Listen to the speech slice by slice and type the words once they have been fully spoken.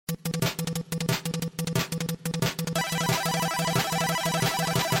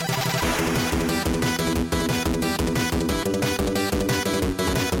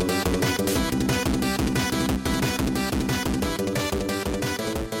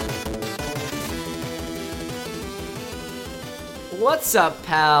What's up,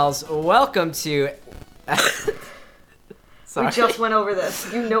 pals? Welcome to... Sorry. We just went over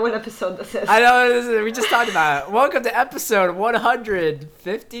this. You know what episode this is. I know, we just talked about it. Welcome to episode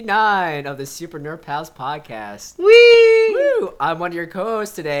 159 of the Super Nerd Pals podcast. Whee! Woo! I'm one of your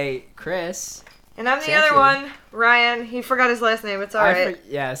co-hosts today, Chris. And I'm the other one, Ryan. He forgot his last name. It's alright.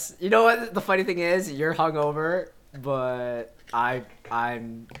 Yes. You know what the funny thing is? You're hungover, but my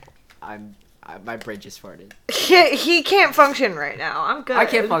brain just farted. He can't function right now. I'm good. I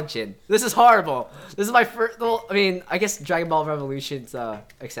can't function. This is horrible. This is my first. Well, I mean, I guess Dragon Ball Revolution's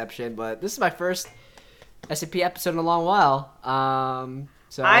exception, but this is my first SMP episode in a long while.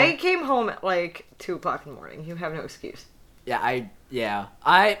 So I came home at like 2:00 in the morning. You have no excuse. Yeah, I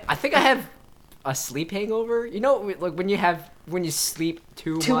think I have a sleep hangover. You know, like when you sleep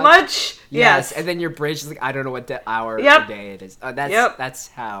too much. Yes. And then your brain's just like, I don't know what hour Yep. or day it is. That's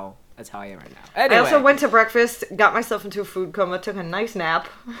how I am right now. Anyway. I also went to breakfast, got myself into a food coma, took a nice nap.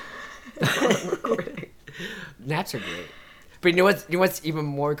 Naps are great. But you know what's even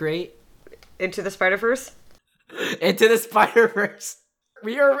more great? Into the Spider-Verse? Into the Spider-Verse.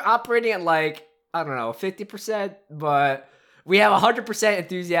 We are operating at like, I don't know, 50%, but we have 100%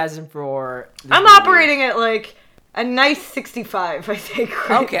 enthusiasm for this I'm movie. operating at like a nice 65, I think.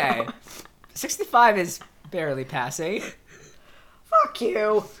 Right Okay. now. 65 is barely passing. Fuck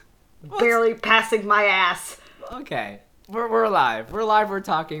you. Barely passing my ass. Okay. We're alive. We're alive, we're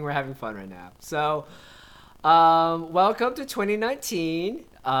talking, we're having fun right now. So, welcome to 2019.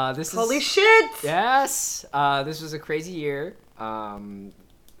 Holy shit! Yes. This was a crazy year.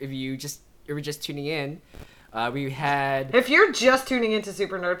 If you were just tuning in, we had... If you're just tuning into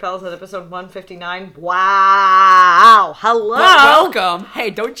Super Nerd Pals at episode 159, wow! Hello! Welcome!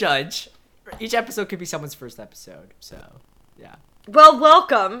 Hey, don't judge. Each episode could be someone's first episode, so, yeah. Well,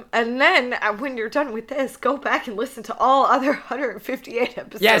 welcome. And then, when you're done with this, go back and listen to all other 158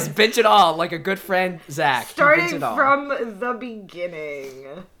 episodes. Yes, binge it all, like a good friend, Zach. Starting from the beginning.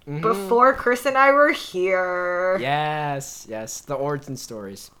 Mm-hmm. Before Chris and I were here. Yes, the origin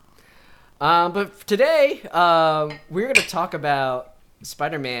stories. But today, we're going to talk about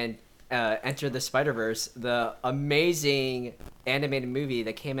Spider-Man Enter the Spider-Verse, the amazing animated movie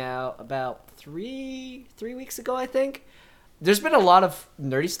that came out about three weeks ago, I think. There's been a lot of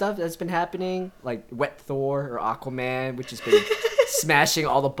nerdy stuff that's been happening, like Wet Thor or Aquaman, which has been smashing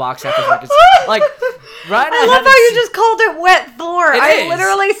all the box office records. Like, right now, I love how you just called it Wet Thor. I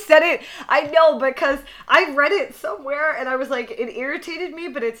literally said it. I know, because I read it somewhere and I was like, it irritated me,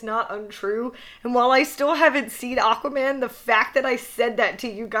 but it's not untrue. And while I still haven't seen Aquaman, the fact that I said that to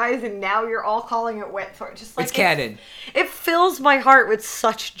you guys and now you're all calling it Wet Thor, just like it's canon. It fills my heart with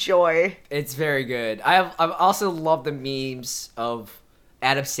such joy. It's very good. I've also loved the memes of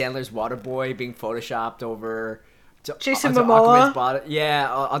Adam Sandler's Waterboy being photoshopped over Jason onto Momoa. Aquaman's body,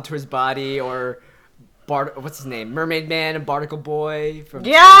 onto his body, or what's his name, Mermaid Man and Barnacle Boy from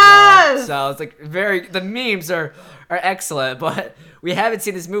Yes. So it's like the memes are excellent, but we haven't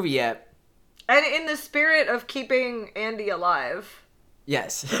seen this movie yet. And in the spirit of keeping Andy alive,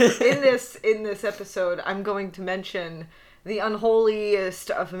 yes, in this episode, I'm going to mention the unholiest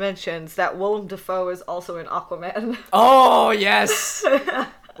of mentions that Willem Dafoe is also in Aquaman. Oh yes,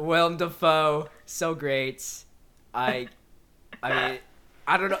 Willem Dafoe, so great. I mean,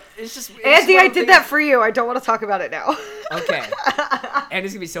 I don't know. It's just Andy, I did that for you. I don't want to talk about it now. Okay.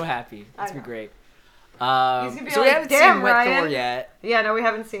 Andy's gonna be so happy. It's gonna be great. He's gonna be so like, we haven't damn, seen Wet Ryan. Thor yet. Yeah, no, we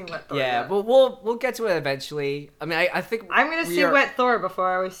haven't seen Wet Thor Yeah, yet. but we'll get to it eventually. I mean, I think I'm gonna see Wet Thor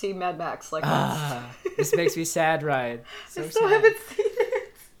before I see Mad Max. Like this makes me sad, Ryan. I still haven't seen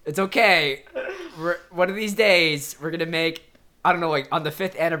it. It's okay. One of these days, we're gonna make, I don't know, like on the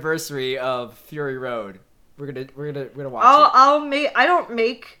 5th anniversary of Fury Road. We're gonna watch it. I don't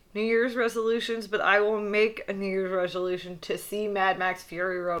make New Year's resolutions, but I will make a New Year's resolution to see Mad Max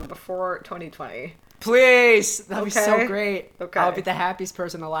Fury Road before 2020. Please, that'd be so great. Okay, I'll be the happiest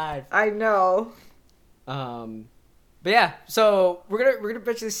person alive. I know. But yeah, so we're gonna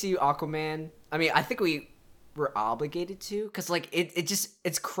eventually see Aquaman. I mean, I think we're obligated to, because like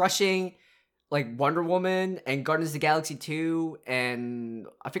it's crushing like Wonder Woman and Guardians of the Galaxy 2, and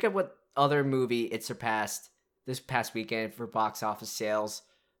I forget what other movie it surpassed this past weekend for box office sales,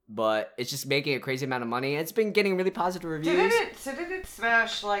 but it's just making a crazy amount of money. It's been getting really positive reviews. Didn't it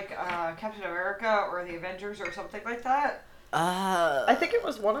smash like Captain America or the Avengers or something like that? I think it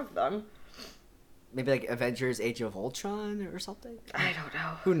was one of them. Maybe like Avengers Age of Ultron or something? I don't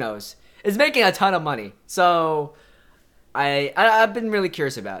know. Who knows? It's making a ton of money. So I've been really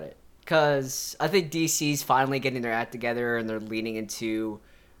curious about it, because I think DC's finally getting their act together and they're leaning into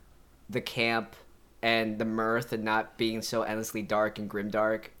the camp and the mirth and not being so endlessly dark and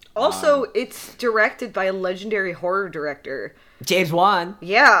grimdark. Also, it's directed by a legendary horror director, James Wan.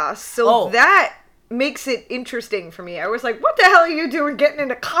 Yeah, so that makes it interesting for me. I was like, what the hell are you doing getting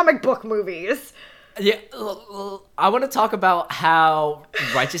into comic book movies? Yeah, I want to talk about how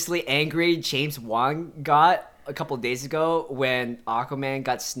righteously angry James Wan got a couple of days ago when Aquaman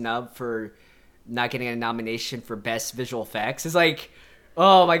got snubbed for not getting a nomination for Best Visual Effects. It's like,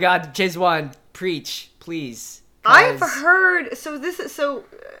 oh my god, James Wan, preach, please. I've heard,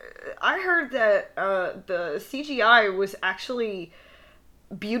 I heard that the CGI was actually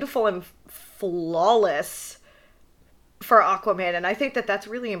beautiful and flawless for Aquaman, and I think that that's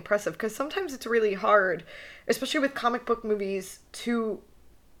really impressive because sometimes it's really hard, especially with comic book movies, to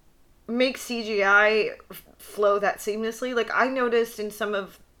make CGI flow that seamlessly. Like, I noticed in some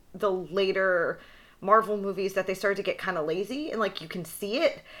of the later Marvel movies that they started to get kind of lazy, and like you can see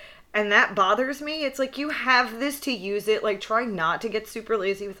it, and that bothers me. It's like, you have this to use it. Like, try not to get super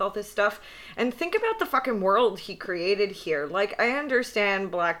lazy with all this stuff. And think about the fucking world he created here. Like, I understand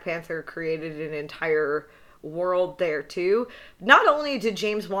Black Panther created an entire world there too. Not only did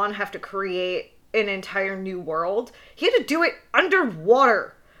James Wan have to create an entire new world, he had to do it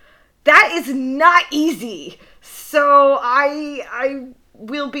underwater. That is not easy. So I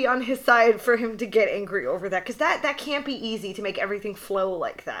will be on his side for him to get angry over that, because that can't be easy to make everything flow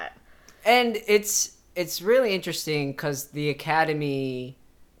like that. And it's really interesting because the Academy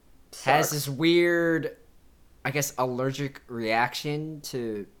has this weird, I guess, allergic reaction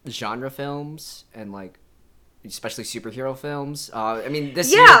to genre films and like especially superhero films. I mean,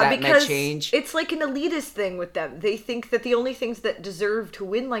 this year that might change. It's like an elitist thing with them. They think that the only things that deserve to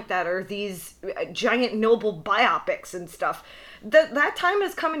win like that are these giant noble biopics and stuff. That time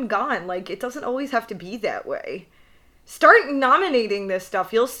has come and gone. Like, it doesn't always have to be that way. Start nominating this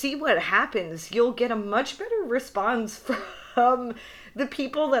stuff. You'll see what happens. You'll get a much better response from the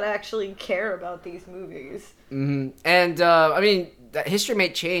people that actually care about these movies. Mm-hmm. And, I mean, that history may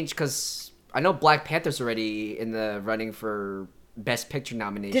change because I know Black Panther's already in the running for Best Picture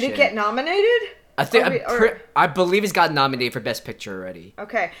nomination. Did it get nominated? I believe it's got nominated for Best Picture already.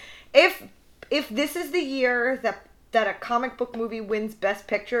 Okay. If this is the year that a comic book movie wins Best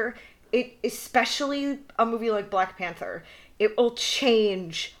Picture, especially a movie like Black Panther, it will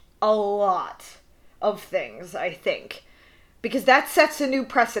change a lot of things, I think. Because that sets a new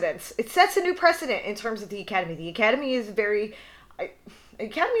precedent. It sets a new precedent in terms of the Academy. The Academy is very like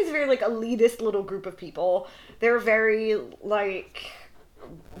elitist little group of people. They're very like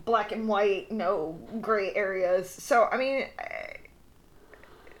black and white, no gray areas. So I mean,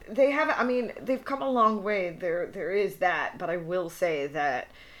 they've come a long way. There is that, but I will say that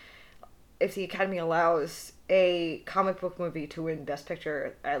if the Academy allows a comic book movie to win Best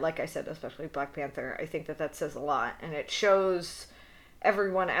Picture, like I said, especially Black Panther, I think that says a lot, and it shows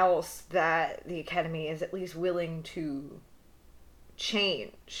everyone else that the Academy is at least willing to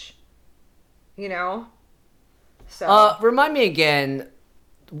change, you know? So remind me again,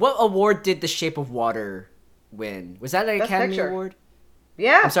 what award did The Shape of Water win? Was that an Best Academy Picture. Award?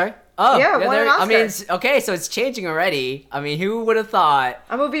 Yeah. I'm sorry? Oh, yeah, won an Oscar. I mean, okay, so it's changing already. I mean, who would have thought?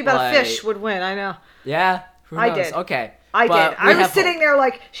 A movie about a fish would win, I know. Yeah? Who knows? I did. Okay. I did. I was sitting there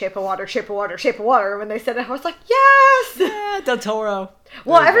like, Shape of Water, Shape of Water, Shape of Water. When they said it, I was like, yes! Yeah, Del Toro.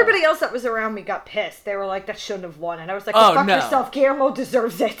 Well, everybody else that was around me got pissed. They were like, that shouldn't have won. And I was like, fuck yourself. Guillermo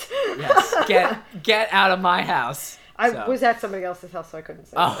deserves it. Yes. Get out of my house. I was at somebody else's house, so I couldn't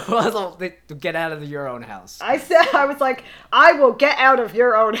say that. Well, get out of your own house. I was like, I will get out of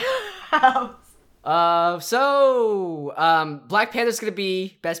your own house. Black Panther's gonna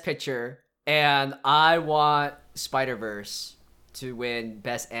be Best Picture, and I want Spider-Verse to win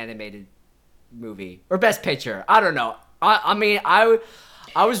Best Animated Movie or Best Picture. I don't know. I mean, I was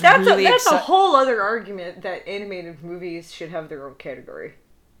really excited. That's a whole other argument that animated movies should have their own category.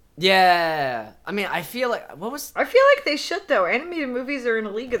 Yeah, I mean, I feel like I feel like they should though. Animated movies are in a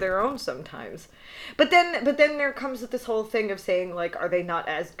league of their own sometimes, but then there comes with this whole thing of saying like, are they not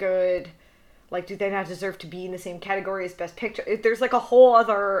as good? Like, do they not deserve to be in the same category as Best Picture? There's a whole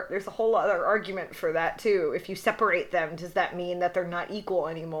other argument for that too. If you separate them, does that mean that they're not equal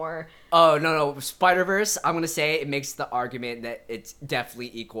anymore? Oh no, Spider-Verse. I'm gonna say it makes the argument that it's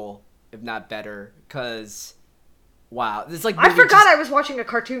definitely equal, if not better, because. Wow, it's like I forgot I was watching a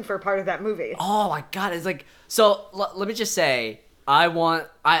cartoon for a part of that movie. Oh my god, it's like so. Let me just say,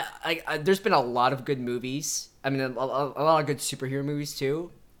 there's been a lot of good movies. I mean, a lot of good superhero movies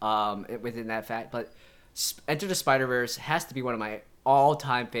too. Within that fact, but Enter the Spider-Verse has to be one of my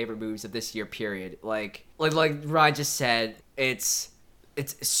all-time favorite movies of this year. Period. Like Ryan just said, it's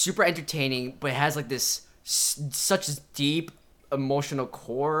it's super entertaining, but it has like this such a deep emotional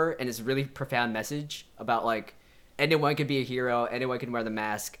core and it's really profound message about like anyone can be a hero, anyone can wear the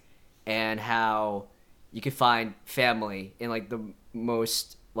mask, and how you can find family in like the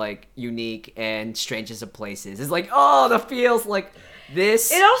most like unique and strangest of places. It's like, oh, the feels like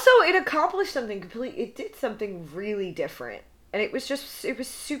this. It accomplished something completely. It did something really different, and it was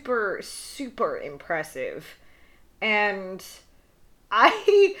super super impressive. And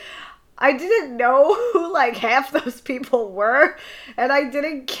I didn't know who like half those people were, and I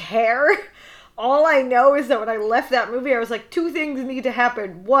didn't care. All I know is that when I left that movie, I was like, two things need to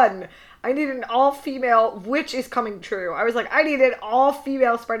happen. One, I need an all-female, which is coming true. I was like, I need an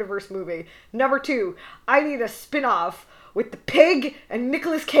all-female Spider-Verse movie. Number two, I need a spin-off with the pig and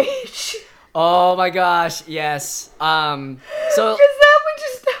Nicolas Cage. Oh my gosh, yes. So because that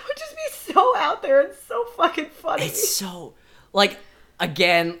would just be so out there and so fucking funny. It's so like,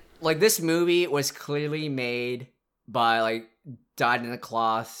 again, like this movie was clearly made by like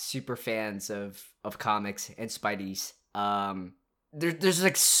dyed-in-the-cloth super fans of comics and Spideys. There's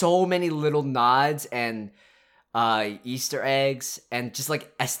like so many little nods and Easter eggs and just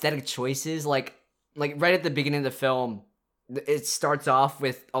like aesthetic choices. Like right at the beginning of the film, it starts off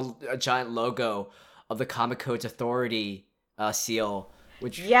with a giant logo of the Comic Code's Authority seal,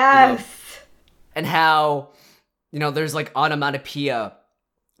 which yes, and how there's like onomatopoeia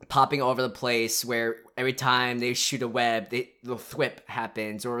popping over the place where every time they shoot a web, the thwip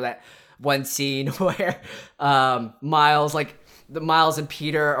happens, or that one scene where Miles and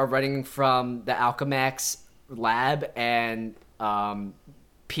Peter are running from the Alchemax lab, and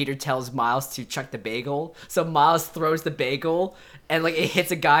Peter tells Miles to chuck the bagel. So Miles throws the bagel, and like it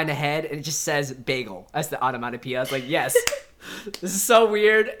hits a guy in the head, and it just says bagel. That's the onomatopoeia. I was like, yes, this is so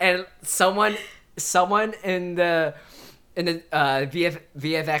weird. And someone in the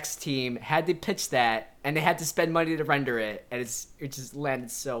VFX team had to pitch that, and they had to spend money to render it, and it just landed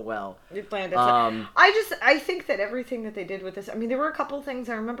so well. It landed. I think that everything that they did with this. I mean, there were a couple things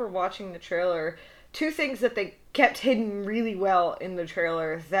I remember watching the trailer. Two things that they kept hidden really well in the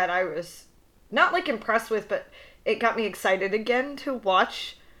trailer that I was not like impressed with, but it got me excited again to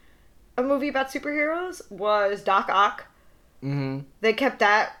watch a movie about superheroes was Doc Ock. Mm-hmm. They kept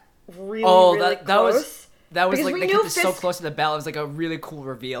that really close. That was like, they kept it so close to the bell. It was like a really cool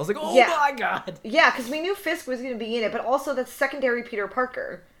reveal. I was like, oh my god. Yeah, because we knew Fisk was going to be in it, but also that's secondary Peter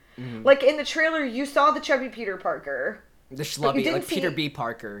Parker. Mm-hmm. Like in the trailer, you saw the chubby Peter Parker. The schlubby, like Peter B.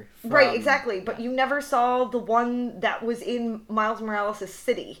 Parker. Right, exactly. But you never saw the one that was in Miles Morales'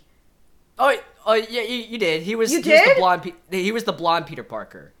 city. Oh yeah, you did. He was. You did? He was the blonde Peter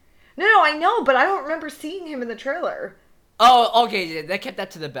Parker. No, I know, but I don't remember seeing him in the trailer. Oh, okay. They kept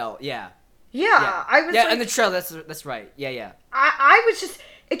that to the belt. Yeah. Yeah, I was. Yeah, like, in the trailer. That's right. Yeah. I was just.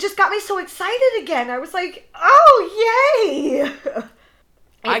 It just got me so excited again. I was like, oh yay!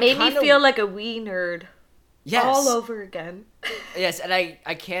 It made me feel like a wee nerd. Yes. All over again. Yes, and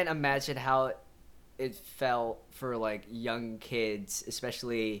I can't imagine how it felt for like young kids,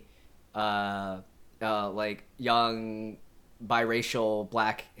 especially like young biracial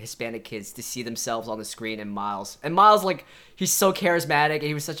Black Hispanic kids, to see themselves on the screen in Miles. And Miles, like, he's so charismatic, and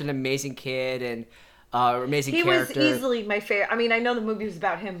he was such an amazing kid and amazing character. He was easily my favorite. I mean, I know the movie was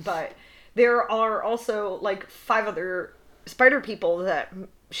about him, but there are also like 5 other Spider people that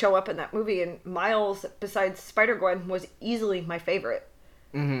show up in that movie, and Miles, besides Spider-Gwen, was easily my favorite.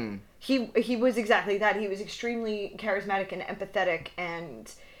 Mm-hmm. He was exactly that. He was extremely charismatic and empathetic,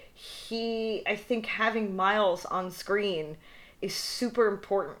 and I think having Miles on screen is super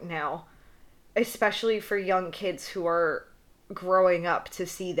important now, especially for young kids who are growing up to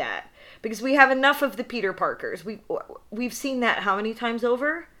see that, because we have enough of the Peter Parkers. We've seen that how many times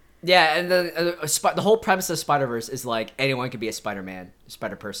over? Yeah, and the whole premise of Spider-Verse is like anyone could be a Spider-Man,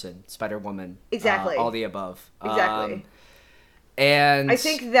 Spider-Person, Spider-Woman. Exactly. All the above. Exactly. And I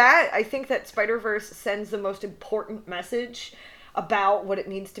think that Spider-Verse sends the most important message about what it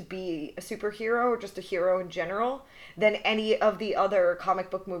means to be a superhero or just a hero in general than any of the other comic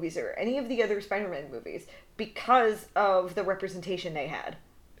book movies or any of the other Spider-Man movies, because of the representation they had.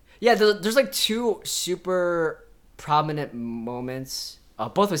 Yeah, there's like 2 super prominent moments.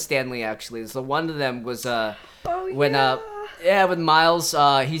 Both with Stan Lee, actually. So one of them was when Miles,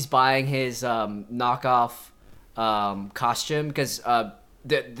 he's buying his knockoff costume, because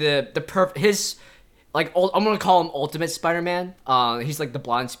his, like, I'm gonna call him Ultimate Spider-Man. He's like the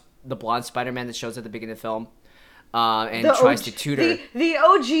blonde Spider-Man that shows at the beginning of the film, and tries to tutor the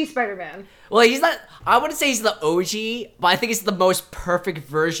OG Spider-Man. Well, he's not. I wouldn't say he's the OG, but I think it's the most perfect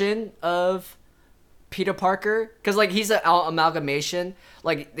version of Peter Parker, because like he's an amalgamation.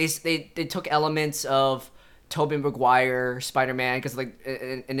 Like they took elements of Tobey Maguire Spider-Man, because like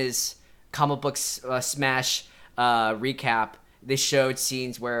in his comic books Smash recap, they showed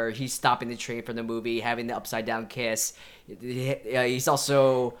scenes where he's stopping the train from the movie, having the upside down kiss. He's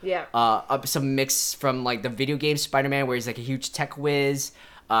also some mix from like the video game Spider-Man, where he's like a huge tech whiz.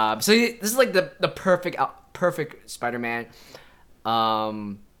 This is like the perfect Spider-Man.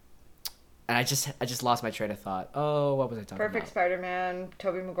 And I just lost my train of thought. Oh, what was I talking about? Perfect Spider-Man,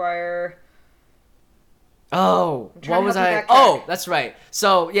 Tobey Maguire. Oh, what was I? Oh, that's right.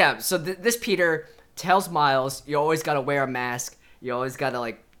 So yeah, so this Peter tells Miles, you always gotta wear a mask. You always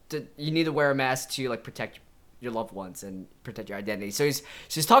gotta you need to wear a mask to like protect your loved ones and protect your identity. So he's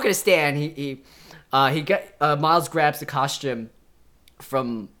talking to Stan. Miles grabs the costume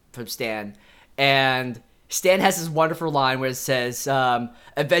from Stan, and Stan has this wonderful line where it says,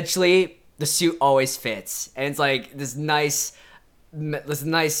 "Eventually, the suit always fits," and it's like this nice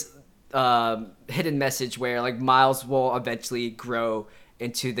hidden message where like Miles will eventually grow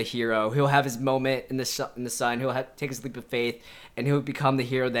into the hero. He'll have his moment in the sun. He'll take his leap of faith, and he'll become the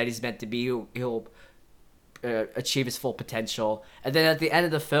hero that he's meant to be. He'll achieve his full potential. And then at the end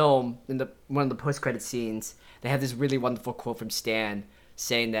of the film, in one of the post-credit scenes, they have this really wonderful quote from Stan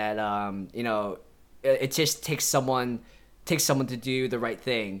saying that it just takes someone to do the right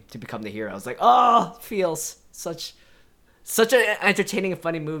thing to become the hero. It's like, oh, it feels such an entertaining and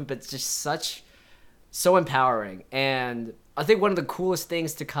funny movie, but it's just so empowering. And I think one of the coolest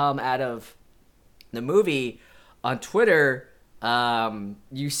things to come out of the movie on Twitter,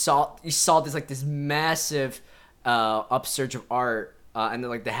 you saw this massive upsurge of art, and then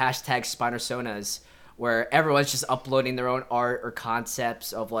like the hashtag Spidersonas, where everyone's just uploading their own art or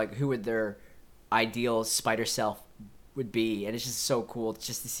concepts of like who would their ideal spider self would be. And it's just so cool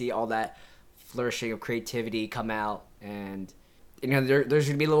just to see all that flourishing of creativity come out. And there's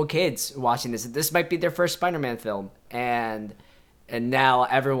gonna be little kids watching this. This might be their first Spider-Man film, and now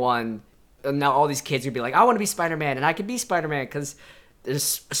all these kids would be like, I want to be Spider-Man, and I can be Spider-Man because there's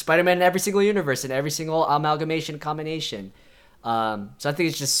Spider-Man in every single universe, in every single amalgamation combination. So I think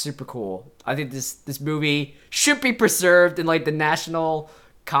it's just super cool. I think this movie should be preserved in like the National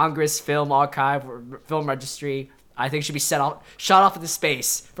Congress Film Archive or Film Registry. I think it should be shot off into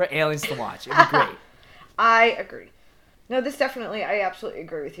space for aliens to watch. It'd be great. I agree. No, I absolutely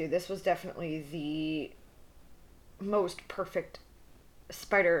agree with you. This was definitely the most perfect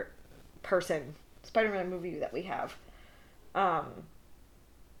Spider-Man movie that we have.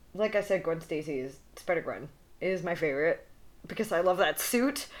 Like I said, Gwen Stacy's Spider-Gwen is my favorite because I love that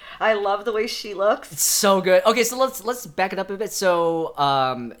suit. I love the way she looks. It's so good. Okay, so let's back it up a bit.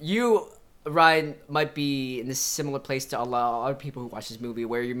 So, you, Ryan, might be in this similar place to a lot of people who watch this movie,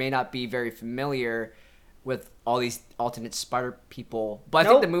 where you may not be very familiar with all these alternate Spider people, but I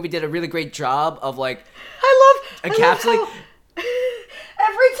think the movie did a really great job of like encapsulating.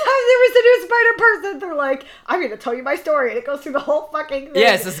 Every time there was a new Spider person, they're like, I'm going to tell you my story, and it goes through the whole fucking thing.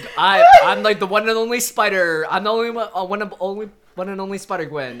 Yes, I'm like the one and only Spider. I'm the one and only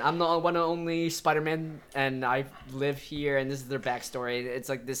Spider-Gwen. I'm the one and only Spider-Man, and I live here, and this is their backstory. It's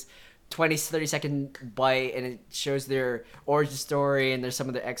like this 20-30 second bite, and it shows their origin story, and there's some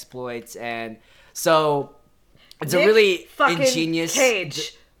of their exploits, and so it's Nick a really fucking ingenious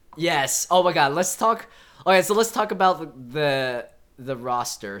Cage. Yes. Oh my god, let's talk about the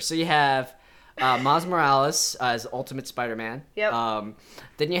roster. So you have Miles Morales as Ultimate Spider-Man. Yep.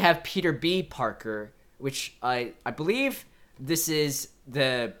 Then you have Peter B. Parker, which I believe this is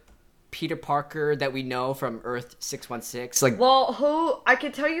the Peter Parker that we know from Earth 616. Like, well, I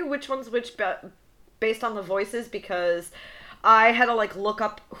can tell you which one's which based on the voices, because I had to like look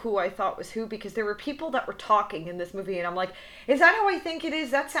up who I thought was who, because there were people that were talking in this movie, and I'm like, is that how I think it is?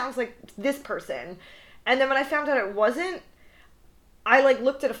 That sounds like this person. And then when I found out it wasn't, I like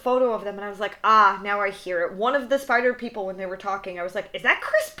looked at a photo of them and I was like, now I hear it. One of the spider people, when they were talking, I was like, is that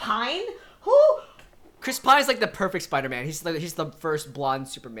Chris Pine? Who? Chris Pine is like the perfect Spider-Man. He's the first blonde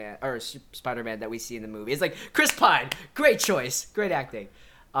Superman or Spider-Man that we see in the movie. It's like Chris Pine, great choice, great acting.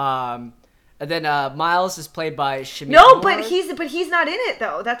 And then Miles is played by Shmi. No, but he's not in it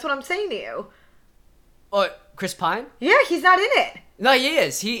though. That's what I'm saying to you. Oh, Chris Pine? Yeah, he's not in it. No, he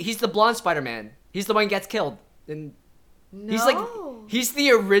is. He's the blonde Spider-Man. He's the one who gets killed. And no. He's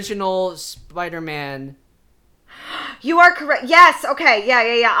the original Spider-Man. You are correct. Yes. Okay.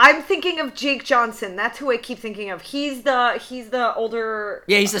 Yeah. I'm thinking of Jake Johnson. That's who I keep thinking of. He's the older.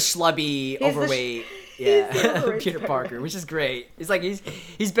 Yeah, he's the schlubby, overweight. Peter Parker, which is great. It's like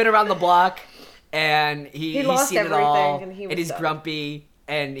he's been around the block, and he's lost seen everything, it all, and he's grumpy,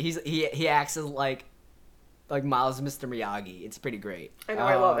 and he acts as like like Miles and Mr. Miyagi. It's pretty great. I know,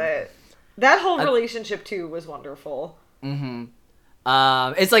 I love it. That whole relationship too was wonderful. Mm-hmm.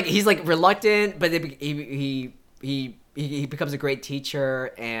 It's like he's like reluctant, but he becomes a great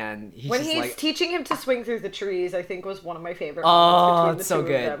teacher, and he's when just he's like, teaching him to swing through the trees, I think was one of my favorite moments between the so two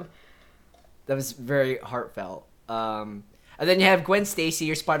good. of them. That was very heartfelt. And then you have Gwen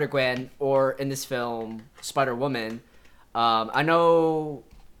Stacy, or Spider-Gwen, or in this film, Spider-Woman. I know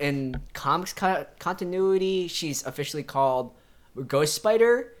in comics continuity, she's officially called Ghost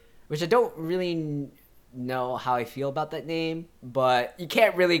Spider, which I don't really know how I feel about that name, but you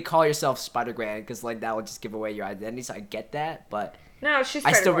can't really call yourself Spider-Gwen because like that would just give away your identity. So I get that, but no, she's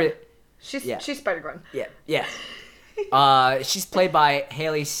Spider-Gwen. She's Spider-Gwen. Yeah. She's played by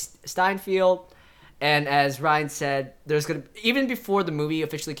Haley Steinfeld, and as Ryan said, even before the movie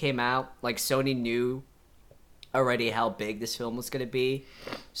officially came out, like Sony knew already how big this film was gonna be,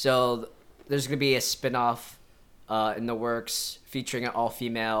 so there's gonna be a spin-off in the works featuring an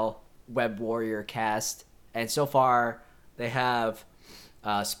all-female Web Warrior cast, and so far they have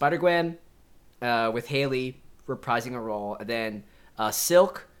Spider-Gwen with Haley reprising a role, and then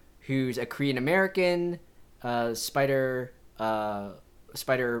Silk, who's a Korean American spider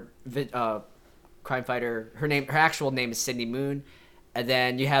crime fighter. Her actual name is Cindy Moon, and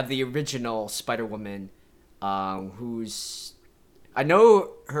then you have the original Spider-Woman, who's I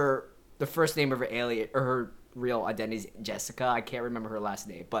know the first name of her alien or her real identity is Jessica. I can't remember her last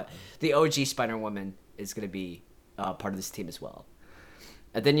name, but the OG Spider-Woman is going to be part of this team as well.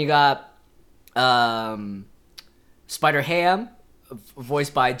 And then you got Spider-Ham,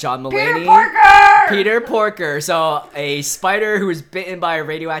 voiced by John Mulaney. Peter Porker! So a spider who was bitten by a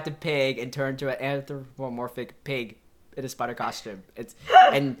radioactive pig and turned into an anthropomorphic pig in a spider costume. It's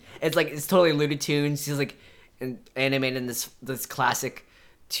totally Looney Tunes. He's like animated in this classic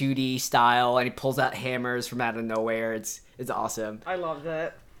 2D style, and he pulls out hammers from out of nowhere. It's awesome. I love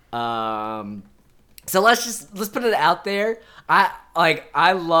that. So let's put it out there.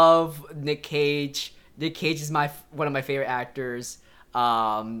 I love Nick Cage. Nick Cage is one of my favorite actors.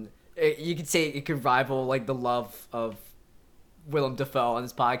 You could say it could rival like the love of Willem Dafoe on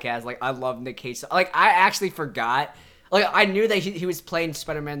this podcast. Like I love Nick Cage. Like I actually forgot. Like I knew that he was playing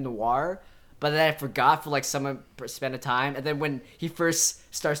Spider-Man Noir, but then I forgot for like some span of time. And then when he first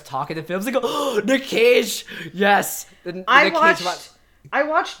starts talking to films, I go, "Oh, Nick Cage, yes!" I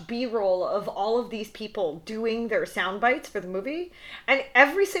watched B-roll of all of these people doing their sound bites for the movie, and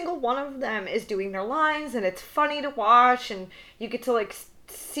every single one of them is doing their lines, and it's funny to watch, and you get to like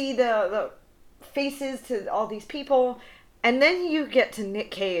see the faces to all these people, and then you get to Nick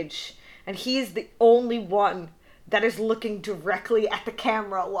Cage, and he's the only one that is looking directly at the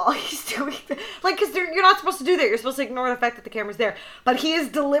camera while he's doing because you're not supposed to do that. You're supposed to ignore the fact that the camera's there. But he is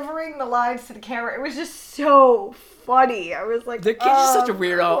delivering the lines to the camera. It was just so funny. I was like, the kid is such a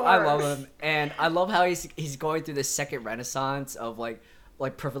weirdo. I love him, and I love how he's going through the second renaissance of like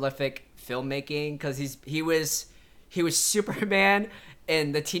prolific filmmaking, because he was Superman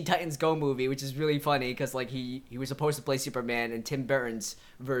in the Teen Titans Go movie, which is really funny because like he was supposed to play Superman in Tim Burton's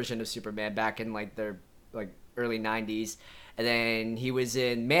version of Superman back in like the early 90s, and then he was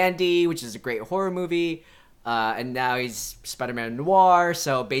in Mandy, which is a great horror movie, and now he's Spider-Man Noir,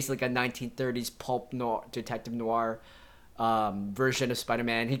 so basically like a 1930s pulp noir, detective noir version of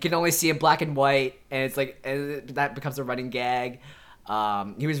Spider-Man. He can only see in black and white, and that becomes a running gag.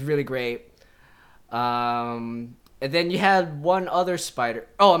 He was really great. And then you had one other spider.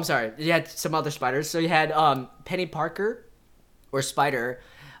 Oh, I'm sorry. You had some other spiders. So you had Penny Parker, or Spider.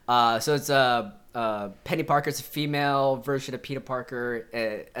 So it's Penny Parker's a female version of Peter Parker,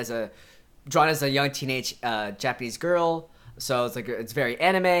 drawn as a young teenage Japanese girl. So it's very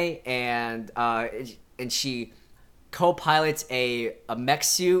anime, and she co-pilots a mech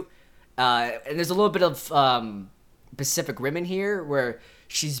suit. And there's a little bit of Pacific Rim in here, where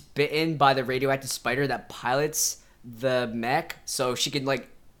she's bitten by the radioactive spider that pilots the mech, so she can like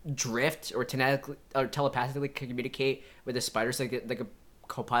drift or telepathically communicate with the spider, so they could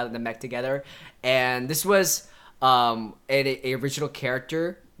co-pilot the mech together. And this was an original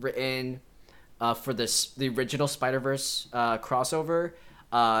character written for the original Spider-Verse crossover.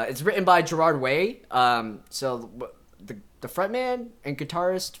 It's written by Gerard Way, so the frontman and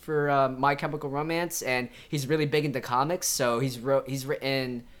guitarist for My Chemical Romance, and he's really big into comics, so he's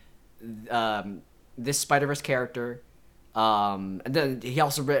written this Spider-Verse character, and then he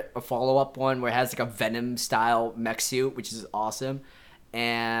also wrote a follow-up one where it has like a Venom style mech suit, which is awesome.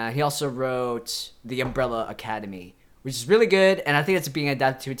 And he also wrote The Umbrella Academy, which is really good, and I think it's being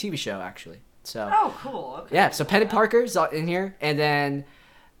adapted to a TV show actually. So cool. Okay. Yeah, so Penny Parker's in here, and then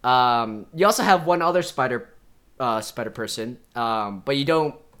you also have one other spider Spider-Person, but you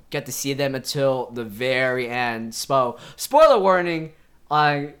don't get to see them until the very end. Spoiler warning,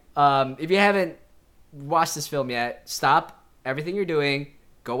 if you haven't watched this film yet, stop everything you're doing,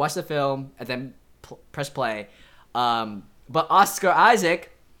 go watch the film, and then press play. But Oscar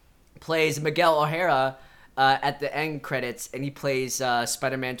Isaac plays Miguel O'Hara at the end credits, and he plays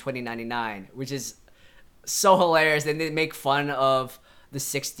Spider-Man 2099, which is so hilarious. And they make fun of the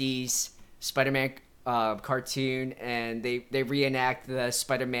 60s Spider-Man cartoon, and they reenact the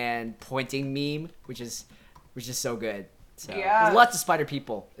Spider-Man pointing meme, which is so good. So there's lots of spider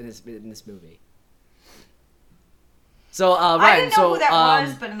people in this movie. So Ryan, I didn't know who that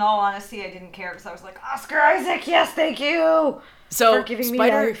was, but in all honesty, I didn't care because I was like, Oscar Isaac, yes, thank you for giving me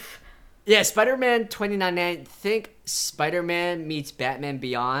life. Yeah, Spider-Man 2099. Think Spider-Man meets Batman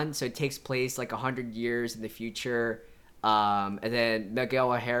Beyond, so it takes place like 100 years in the future, and then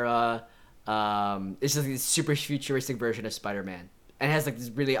Miguel O'Hara is like this super futuristic version of Spider-Man, and has like this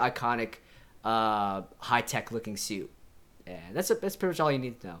really iconic, high-tech looking suit. And that's pretty much all you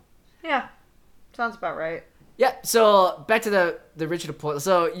need to know. Yeah, sounds about right. Yeah, so back to the original point.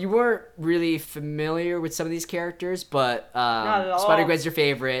 So you weren't really familiar with some of these characters, but not at all. Spider-Gwen's your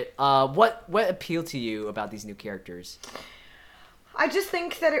favorite. What appealed to you about these new characters? I just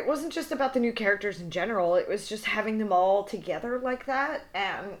think that it wasn't just about the new characters in general. It was just having them all together like that,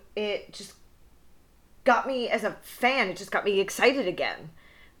 and it just got me, as a fan, it just got me excited again.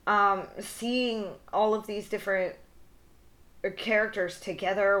 Seeing all of these different characters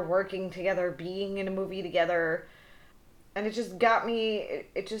together, working together, being in a movie together, and it just got me,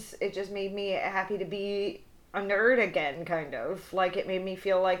 it just made me happy to be a nerd again, kind of. Like, it made me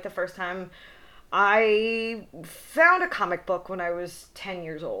feel like the first time I found a comic book when I was 10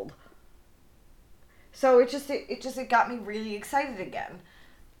 years old. So it got me really excited again.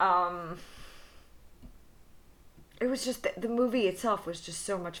 It was just, the movie itself was just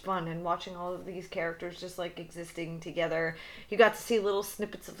so much fun, and watching all of these characters just like existing together. You got to see little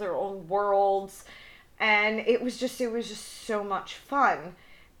snippets of their own worlds, and it was just so much fun.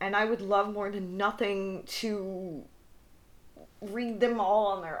 And I would love more than nothing to read them all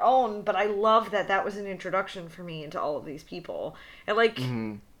on their own, but I love that was an introduction for me into all of these people. And like,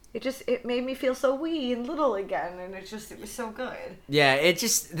 it made me feel so wee and little again, and it was so good. Yeah,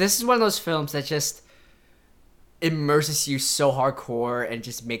 this is one of those films that just immerses you so hardcore and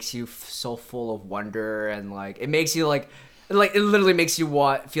just makes you so full of wonder, and like it makes you like it literally makes you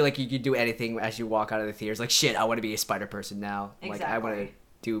feel like you could do anything as you walk out of the theaters. Like, shit, I want to be a spider person now. Exactly. Like, I want to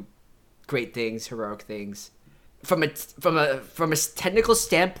do great things, heroic things. From a technical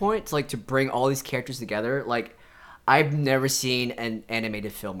standpoint, to bring all these characters together, like, I've never seen an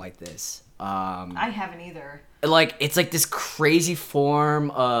animated film like this. I haven't either. Like, it's like this crazy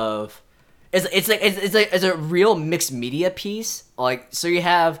form of it's a real mixed media piece. Like, so you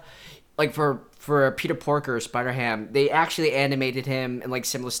have, like, for Peter Porker, Spider-Ham, they actually animated him in like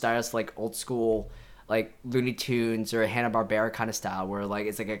similar styles, like old school, like Looney Tunes or Hanna-Barbera kind of style, where like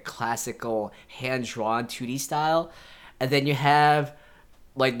it's like a classical hand-drawn 2D style, and then you have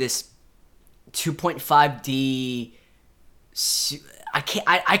like this 2.5D.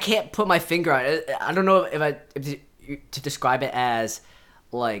 I can't put my finger on it. I don't know if to describe it as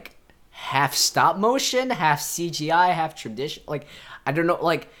like half stop motion, half CGI, half tradition. Like, I don't know,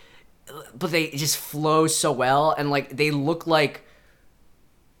 like, but they just flow so well, and like they look like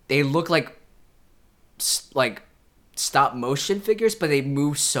stop motion figures, but they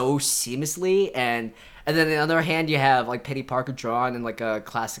move so seamlessly. And then on the other hand, you have like Penny Parker drawn in like a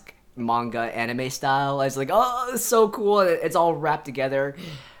classic manga anime style. It's like, oh, it's so cool. It's all wrapped together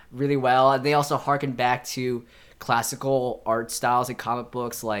really well, and they also harken back to classical art styles in comic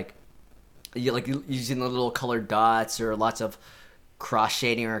books, like using the little colored dots or lots of cross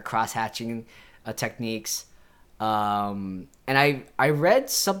shading or cross hatching techniques. And I read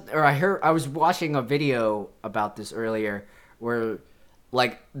something, or I was watching a video about this earlier, where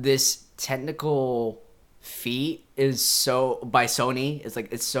like this technical feat is so by Sony.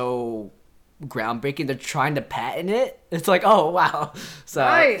 It's so groundbreaking. They're trying to patent it. It's like, oh wow. So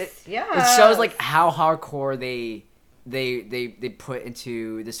nice. It shows like how hardcore they put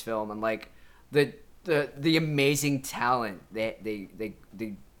into this film, and like the amazing talent they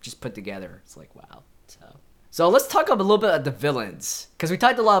just put together. It's like, wow. So let's talk a little bit about the villains, because we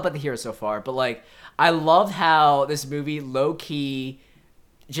talked a lot about the heroes so far, but like I love how this movie low key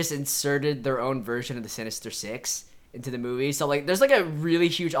just inserted their own version of the Sinister Six into the movie. So like there's like a really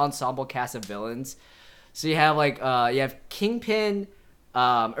huge ensemble cast of villains. So you have like you have Kingpin.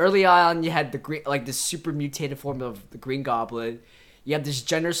 Early on, you had the green, like the super mutated form of the Green Goblin. you have this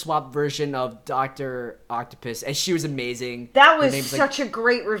gender swap version of Dr. Octopus, and she was amazing. That was such a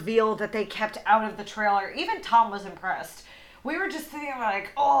great reveal that they kept out of the trailer. Even Tom was impressed. We were just thinking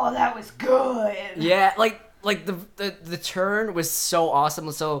like, oh, that was good. Yeah, like the turn was so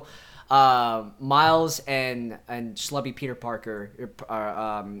awesome. So Miles and Schlubby Peter Parker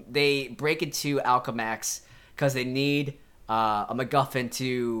they break into Alchemax because they need a MacGuffin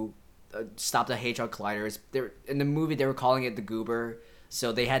to stop the Hadron Colliders. In the movie they were calling it the Goober,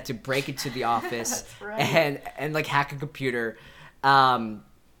 so they had to break into the office and like hack a computer, and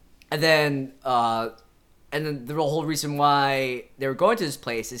then the whole reason why they were going to this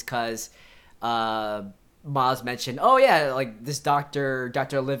place is because Miles mentioned, oh yeah, like this Dr.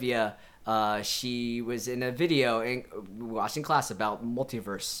 Olivia, she was in a video and watching class about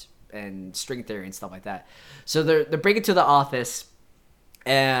multiverse and string theory and stuff like that. So they're breaking to the office,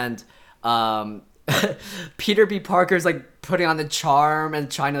 and Peter B. Parker's like putting on the charm and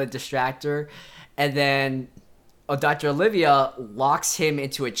trying to distract her, and then Dr. Olivia locks him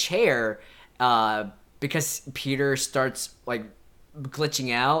into a chair because Peter starts like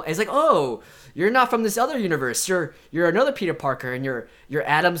glitching out. And it's like, oh, you're not from this other universe. You're another Peter Parker, and your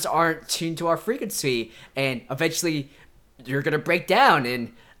atoms aren't tuned to our frequency, and eventually you're gonna break down,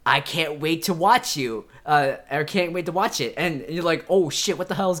 and I can't wait to watch you. I can't wait to watch it. And you're like, oh shit, what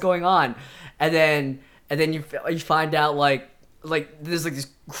the hell is going on? And then you find out like there's like this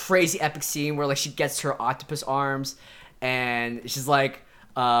crazy epic scene where like she gets her octopus arms, and she's like,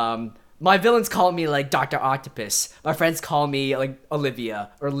 my villains call me like Dr. Octopus. My friends call me like Olivia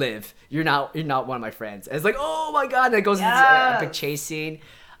or Liv. You're not one of my friends. And it's like, oh my god, and it goes into this epic chase scene.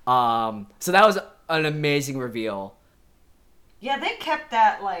 So that was an amazing reveal. Yeah, they kept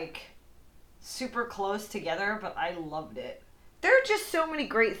that like super close together, but I loved it. There are just so many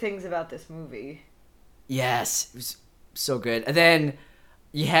great things about this movie. Yes, it was so good. And then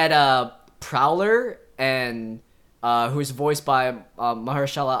you had Prowler, and who was voiced by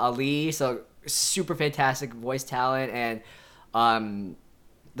Mahershala Ali, so super fantastic voice talent. And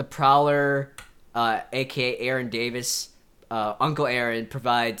the Prowler, aka Aaron Davis, Uncle Aaron,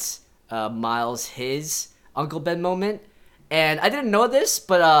 provides Miles his Uncle Ben moment. And I didn't know this,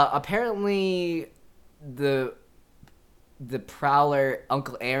 but apparently the Prowler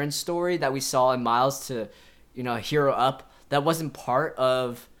Uncle Aaron story that we saw in Miles to, hero up, that wasn't part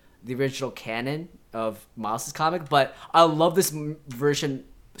of the original canon of Miles' comic, but I love this version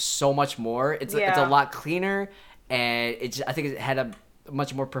so much more. It's a lot cleaner, and I think it had a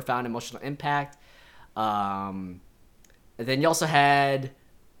much more profound emotional impact. And then you also had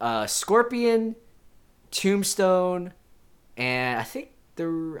Scorpion, Tombstone, and I think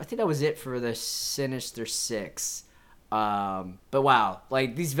that was it for the Sinister Six. But wow,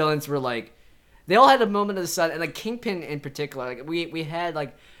 like these villains were like, they all had a moment of the sun, and like Kingpin in particular. Like we had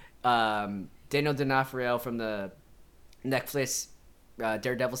like Daniel D'Onofrio from the Netflix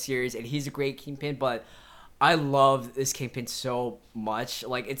Daredevil series, and he's a great Kingpin, but I love this Kingpin so much.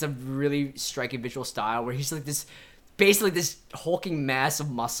 Like it's a really striking visual style where he's like basically this hulking mass of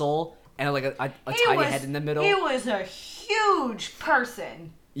muscle and like a tiny head in the middle. He was a huge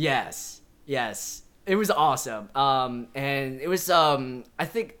person. Yes. It was awesome. And it was I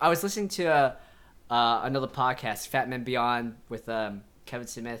think I was listening to another podcast, Fat Men Beyond, with Kevin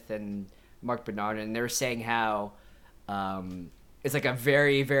Smith and Mark Bernard, and they were saying how it's like a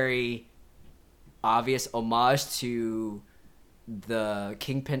very, very obvious homage to the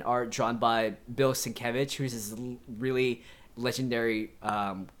Kingpin art drawn by Bill Sienkiewicz, who's this really legendary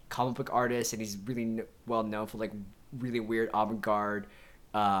comic book artist, and he's really well known for like really weird avant-garde,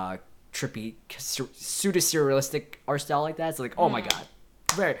 trippy, pseudo-surrealistic art style like that. So like, oh my god,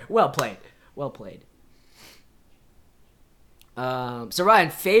 very well played. So Ryan,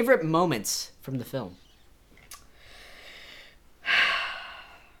 favorite moments from the film?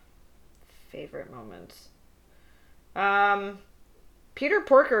 Favorite moments. Peter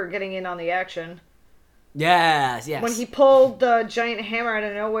Porker getting in on the action. Yes. When he pulled the giant hammer out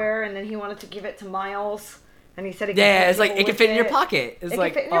of nowhere, and then he wanted to give it to Miles, and he said, it's like it can fit in your pocket. It's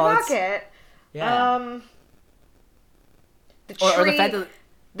like can fit in your pocket. Yeah. The tree. Or the fact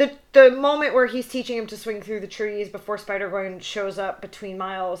that the moment where he's teaching him to swing through the trees before Spider-Gwen shows up between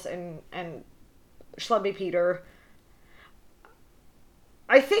Miles and Schlubby Peter.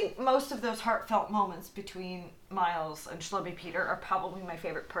 I think most of those heartfelt moments between Miles and Schlubby Peter are probably my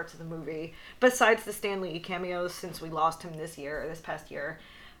favorite parts of the movie, besides the Stan Lee cameos since we lost him this past year.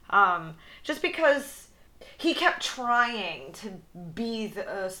 Just because he kept trying to be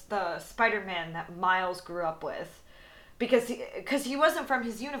the Spider-Man that Miles grew up with, because he wasn't from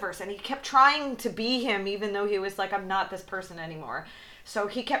his universe, and he kept trying to be him, even though he was like, I'm not this person anymore. So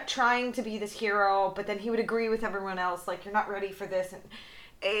he kept trying to be this hero, but then he would agree with everyone else, like, you're not ready for this. And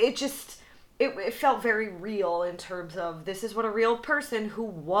it just, it felt very real in terms of, this is what a real person who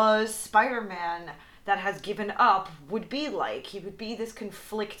was Spider-Man that has given up would be like. He would be this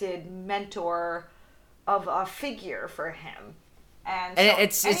conflicted mentor of a figure for him. And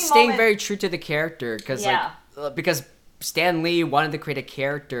so it's staying very true to the character, because because Stan Lee wanted to create a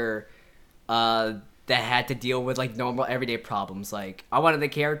character that had to deal with like normal everyday problems. Like, I wanted a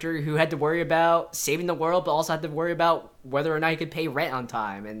character who had to worry about saving the world, but also had to worry about whether or not he could pay rent on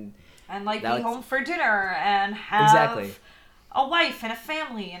time and like be home for dinner and have a wife and a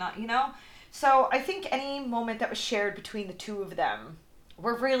family, and you know. So I think any moment that was shared between the two of them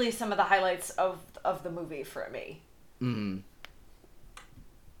were really some of the highlights of the movie for me.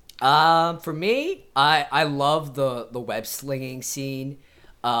 For me, I love the web slinging scene.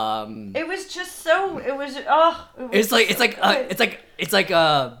 It was just so. It's like you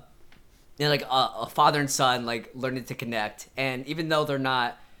know, like a father and son like learning to connect, and even though they're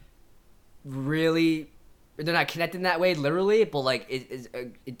not connected in that way literally, but like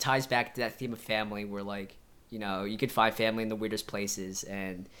it ties back to that theme of family, where like, you know, you could find family in the weirdest places,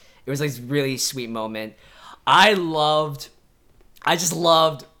 and it was like this really sweet moment. I just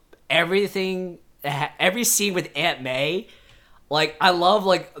loved everything, every scene with Aunt May. Like, I love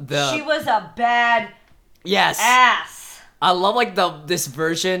like she was a bad ass. I love like this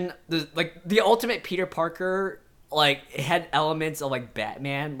version, the ultimate Peter Parker. Like, it had elements of like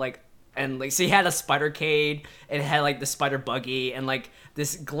Batman, like, and like, so he had a Spider-Cade, and it had like the spider buggy, and like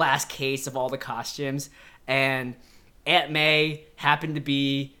this glass case of all the costumes, and Aunt May happened to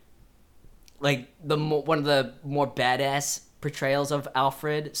be like one of the more badass portrayals of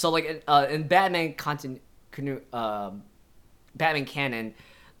Alfred. So like in Batman Batman canon,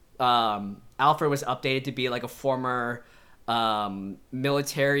 Alfred was updated to be like a former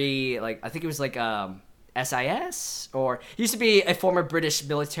military, like, I think it was like SIS, or he used to be a former British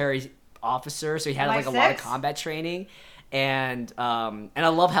military officer, so he had like a lot of combat training. And I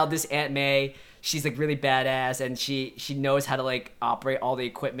love how this Aunt May, she's like really badass, and she knows how to like operate all the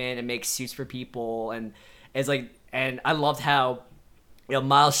equipment and make suits for people, and it's like, and I loved how, you know,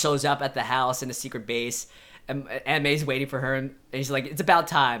 Miles shows up at the house in a secret base, and Aunt May's waiting for her, and he's like, it's about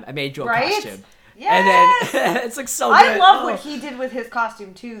time, I made you a costume. Yes! And then it's like so good. I love what he did with his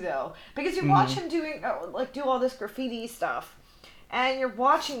costume too, though, because you watch him doing do all this graffiti stuff, and you're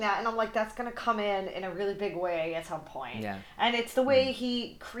watching that, and I'm like, that's gonna come in a really big way at some point. Yeah. And it's the way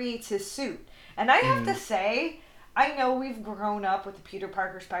he creates his suit. And I have to say, I know we've grown up with the Peter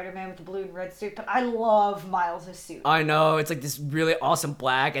Parker Spider-Man with the blue and red suit, but I love Miles' suit. I know, it's like this really awesome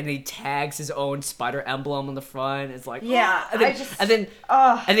black, and he tags his own spider emblem on the front. It's like, yeah, then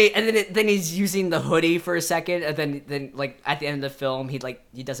he's using the hoodie for a second, and then like at the end of the film, he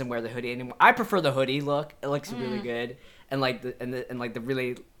doesn't wear the hoodie anymore. I prefer the hoodie look; it looks really good, and like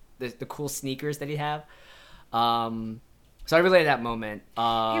the cool sneakers that he have. So I really like that moment. He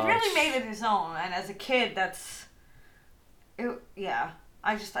really made it his own, and as a kid,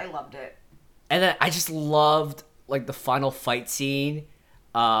 I loved it. And then I just loved like the final fight scene.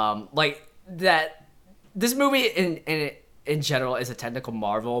 Like that, this movie in general is a technical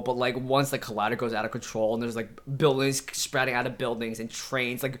marvel, but like once the Collider goes out of control and there's like buildings sprouting out of buildings and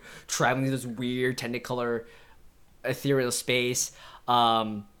trains like traveling through this weird technicolor ethereal space,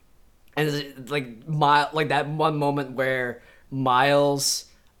 and there's, like that one moment where Miles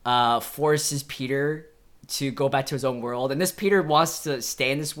forces Peter to go back to his own world, and this Peter wants to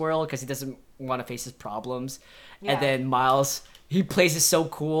stay in this world because he doesn't want to face his problems. Yeah. And then Miles, he plays it so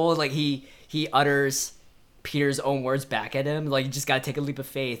cool, like he utters Peter's own words back at him, like, you just gotta take a leap of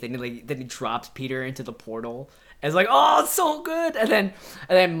faith, and then he drops Peter into the portal, and it's like, oh, it's so good. And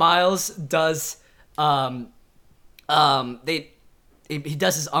then Miles does he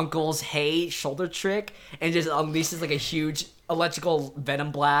does his uncle's hay shoulder trick and just unleashes like a huge electrical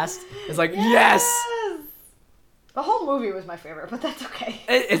venom blast. It's like, yes! The whole movie was my favorite, but that's okay.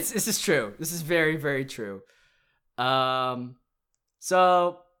 This is true. This is very, very true.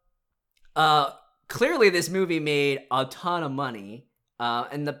 So clearly this movie made a ton of money.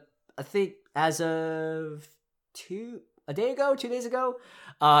 And I think as of 2 days ago,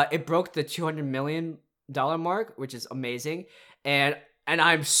 it broke the $200 million mark, which is amazing. And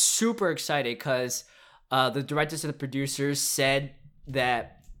I'm super excited because the directors and the producers said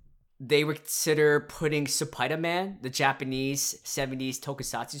that they would consider putting Spider-Man, the Japanese 70s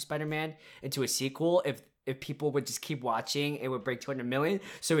tokusatsu Spider-Man, into a sequel if if people would just keep watching, it would break 200 million.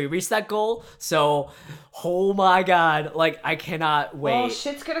 So we reached that goal. So, oh my god, like I cannot wait. Well,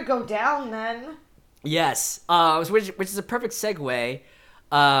 shit's gonna go down then. Yes, which is a perfect segue.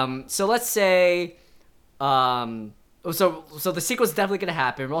 So let's say, so the sequel is definitely gonna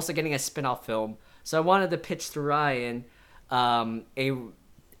happen. We're also getting a spin-off film. So I wanted to pitch to Ryan,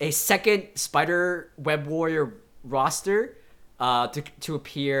 a second Spider Web Warrior roster, to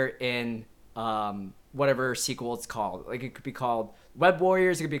appear in whatever sequel it's called. Like it could be called Web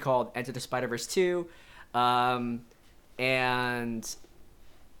Warriors. It could be called Enter the Spider-Verse 2, and.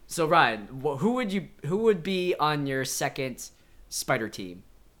 So Ryan, who would be on your second Spider team?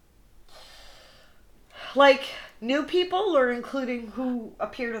 Like new people, or including who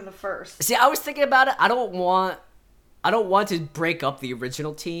appeared in the first? See, I was thinking about it. I don't want to break up the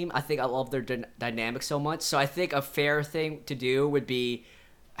original team. I think I love their dynamic so much. So I think a fair thing to do would be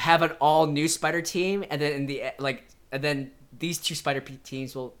have an all new Spider team, and then and then these two Spider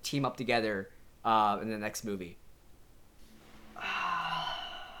teams will team up together in the next movie.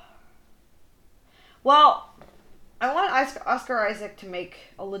 Well, I want Oscar Isaac to make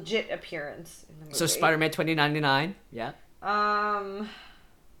a legit appearance in the movie. So Spider-Man 2099, yeah. I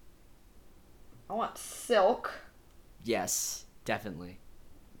want Silk. Yes, definitely.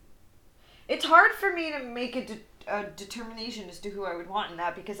 It's hard for me to make a determination as to who I would want in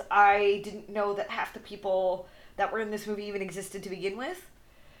that, because I didn't know that half the people that were in this movie even existed to begin with.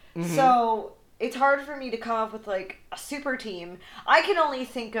 Mm-hmm. So it's hard for me to come up with like a super team. I can only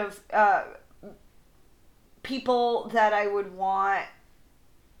think of people that I would want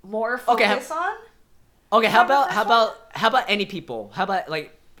more focus on. Okay, how about any people? How about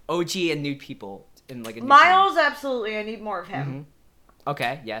like OG and new people in like a new Miles? team? Absolutely, I need more of him. Mm-hmm.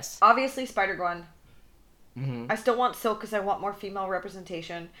 Okay, yes. Obviously, Spider-Gwen. Mm-hmm. I still want Silk because I want more female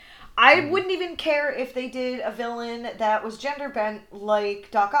representation. I wouldn't even care if they did a villain that was gender bent like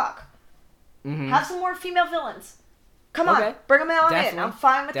Doc Ock. Mm-hmm. Have some more female villains. Come on, bring them on in. I'm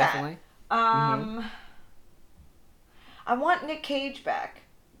fine with that. I want Nick Cage back.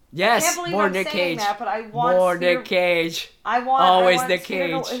 Yes, I can't believe more I'm Nick saying Cage. That, but I want more Nick Cage. I want always Nick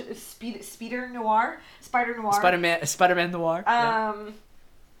Cage. Spider Noir. Spider-Man Noir. I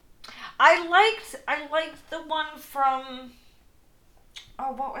liked the one from.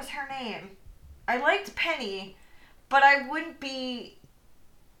 Oh, what was her name? I liked Penny, but I wouldn't be.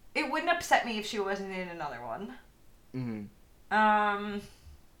 It wouldn't upset me if she wasn't in another one. Mm-hmm.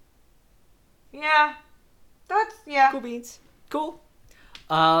 Yeah. Cool beans. Cool.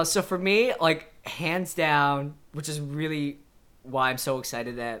 So for me, like hands down, which is really why I'm so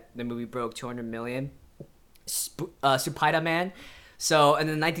excited that the movie broke 200 million. Spider-Man. So in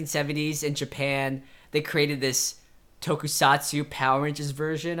the 1970s in Japan, they created this tokusatsu Power Rangers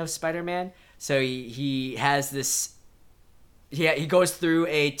version of Spider-Man. So he has this. He goes through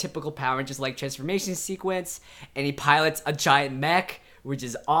a typical Power Rangers like transformation sequence, and he pilots a giant mech, which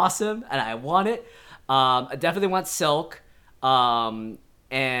is awesome, and I want it. I definitely want Silk. And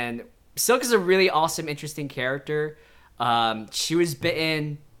Silk is a really awesome, interesting character. She was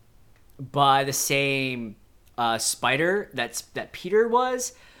bitten by the same spider that Peter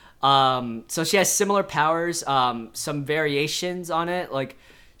was. So she has similar powers, some variations on it. Like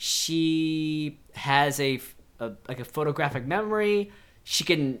she has a photographic memory. She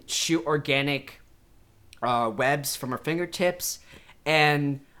can shoot organic webs from her fingertips,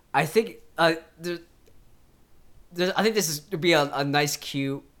 and I think I think this would be a nice,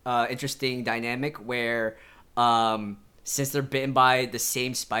 cute, interesting dynamic where, since they're bitten by the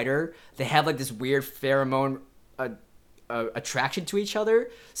same spider, they have like this weird pheromone attraction to each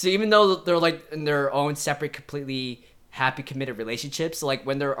other. So even though they're like in their own separate, completely happy, committed relationships, like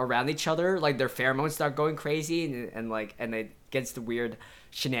when they're around each other, like their pheromones start going crazy and it gets the weird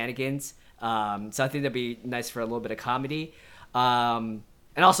shenanigans. So I think that'd be nice for a little bit of comedy, and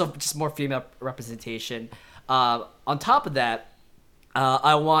also just more female representation. On top of that,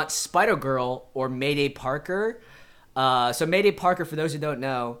 I want Spider-Girl or Mayday Parker. So Mayday Parker, for those who don't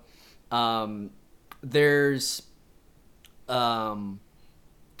know, there's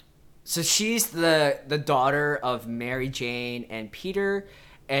so she's the daughter of Mary Jane and Peter,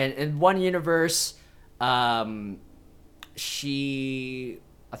 and in one universe, I think she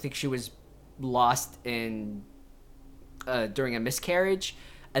was lost in during a miscarriage.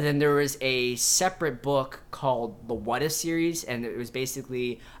 And then there was a separate book called the What If series, and it was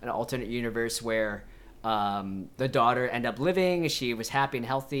basically an alternate universe where the daughter ended up living. She was happy and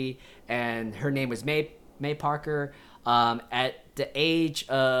healthy, and her name was May Parker. At the age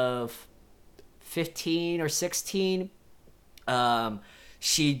of 15 or 16,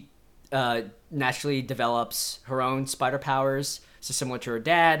 she naturally develops her own spider powers, so similar to her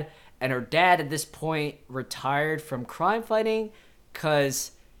dad. And her dad at this point retired from crime fighting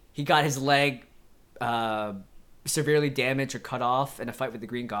because he got his leg severely damaged or cut off in a fight with the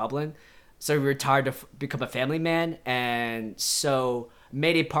Green Goblin. So he retired to become a family man. And so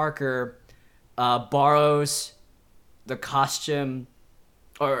Mayday Parker borrows the costume,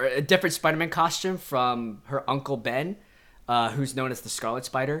 or a different Spider-Man costume, from her Uncle Ben, who's known as the Scarlet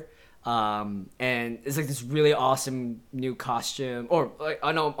Spider. And it's like this really awesome new costume, or like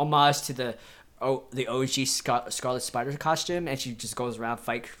an homage to the OG Scarlet Spider costume, and she just goes around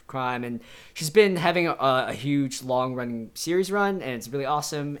fight crime, and she's been having a huge long running series run, and it's really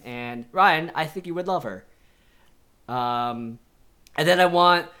awesome. And Ryan, I think you would love her. And then I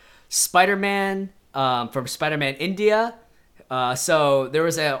want Spider-Man from Spider-Man India. So there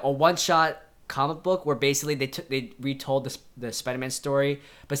was a one-shot comic book where basically they retold the Spider-Man story,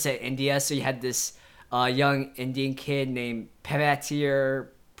 but set in India. So you had this young Indian kid named Pavatir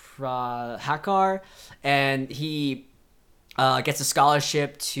Hakar, and he gets a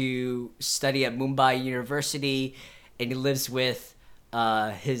scholarship to study at Mumbai University, and he lives with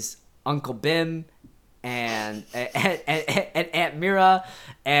his Uncle Bim and Aunt Mira,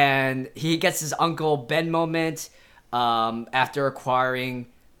 and he gets his Uncle Ben moment after acquiring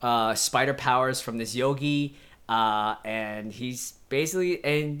spider powers from this yogi, and he's a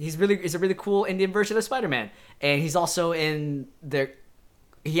really cool Indian version of Spider-Man, and he's also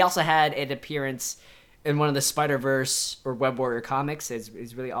he also had an appearance in one of the Spider-Verse or Web Warrior comics.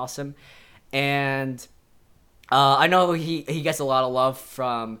 Is really awesome, and I know he gets a lot of love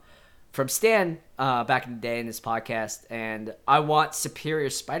from Stan back in the day in this podcast, and I want Superior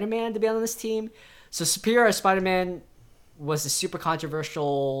Spider-Man to be on this team. So Superior Spider-Man was a super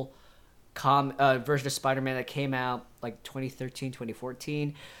controversial version of Spider-Man that came out like 2013,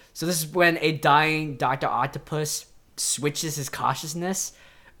 2014. So this is when a dying Dr. Octopus switches his consciousness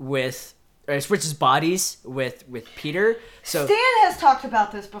switches bodies with Peter. So Stan has talked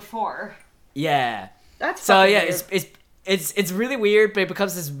about this before. Yeah. That's so yeah, weird. It's really weird, but it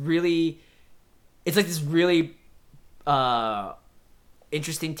becomes this really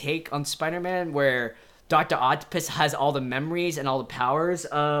interesting take on Spider-Man, where Dr. Octopus has all the memories and all the powers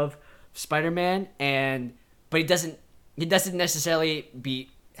of Spider-Man, but he doesn't necessarily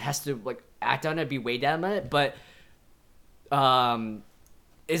has to like act on it, be weighed down on it, but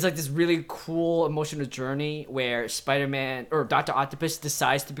it's like this really cool emotional journey where Spider-Man or Dr. Octopus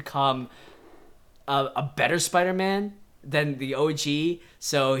decides to become a better Spider-Man than the OG,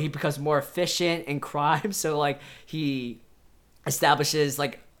 so he becomes more efficient in crime. So like he establishes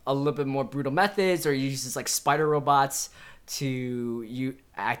like a little bit more brutal methods, or uses like spider robots to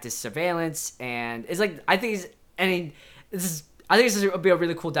act as surveillance. And it's like I think this would be a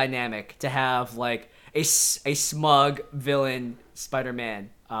really cool dynamic to have, like a smug villain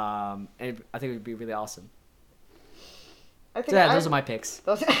Spider-Man. And I think it would be really awesome. Those are my picks.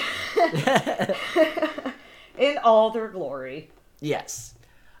 In all their glory. Yes.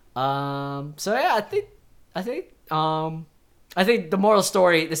 So yeah, I think the moral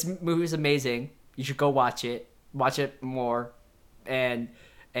story, this movie is amazing. You should go watch it. Watch it more, and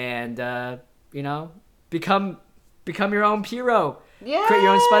become your own hero. Yes! Create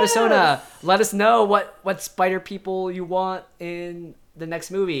your own Spider-Sona. Let us know what spider people you want in the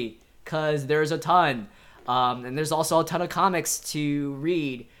next movie, because there's a ton. And there's also a ton of comics to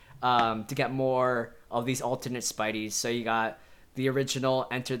read to get more of these alternate Spideys. So you got the original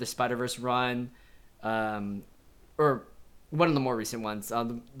Enter the Spider-Verse run, or one of the more recent ones.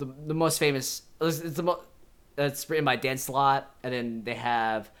 The most famous, it's written by Dan Slott, and then they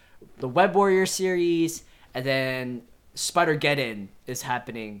have the Web Warrior series, and then Spider-Geddon is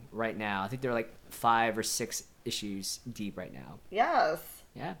happening right now. I think they're like 5 or 6 issues deep right now. Yes.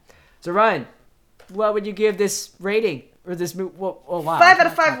 Yeah. So Ryan, what would you give this rating, or this movie? Oh wow. 5 out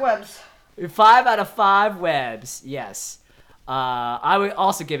of 5 webs. 5 out of 5 webs. Yes. I would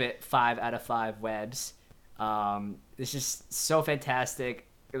also give it 5 out of 5 webs. It's just so fantastic.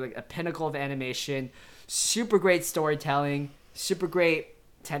 Like a pinnacle of animation, super great storytelling, super great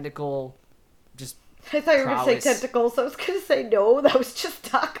technical. Just I thought you were going to say tentacles. I was going to say no. That was just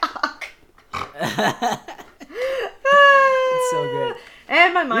Doc Ock. It's so good.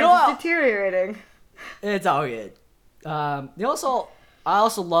 And my mind is deteriorating. It's all good. I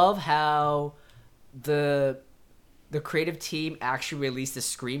also love how the creative team actually released the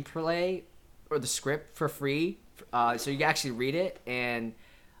screenplay or the script for free, so you can actually read it. And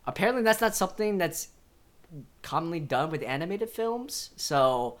apparently that's not something that's commonly done with animated films.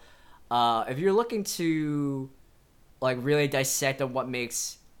 So if you're looking to like really dissect on what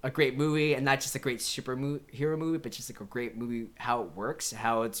makes a great movie, and not just a great superhero movie, but just like a great movie, how it works,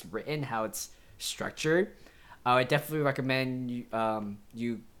 how it's written, how it's structured. I definitely recommend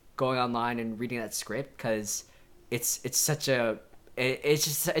you going online and reading that script, because it's such a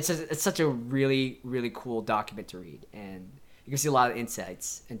it's such a really, really cool document to read, and you can see a lot of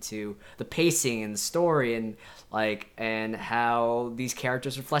insights into the pacing and the story, and and how these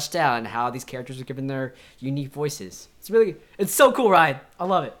characters are fleshed out, and how these characters are given their unique voices. It's so cool, Ryan. I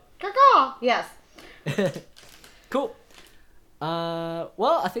love it. Yes. Cool.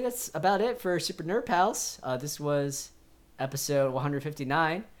 Well, I think that's about it for Super Nerd Pals. This was episode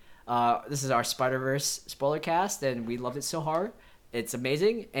 159. This is our Spider-Verse spoiler cast, and we loved it so hard. It's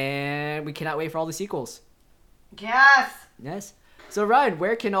amazing, and we cannot wait for all the sequels. Yes. So, Ryan,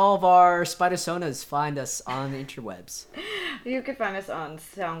 where can all of our Spider-Sonas find us on the interwebs? You can find us on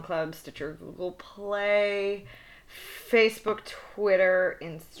SoundCloud, Stitcher, Google Play, Facebook, Twitter,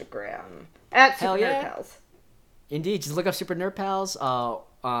 Instagram, at Super Nerd Pals. Indeed, just look up Super Nerd Pals.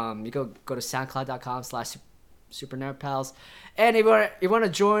 You go to soundcloud.com/Super Nerd Pals, and if you want to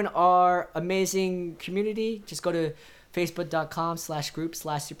join our amazing community, just go to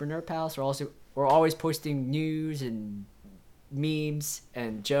facebook.com/group/Super Nerd Pals. We're always posting news and memes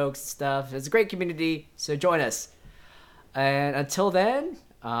and jokes and stuff. It's a great community, so join us. And until then,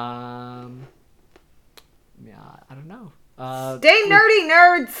 I don't know. Stay nerdy,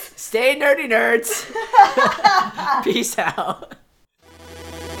 nerds! Stay nerdy, nerds! Peace out.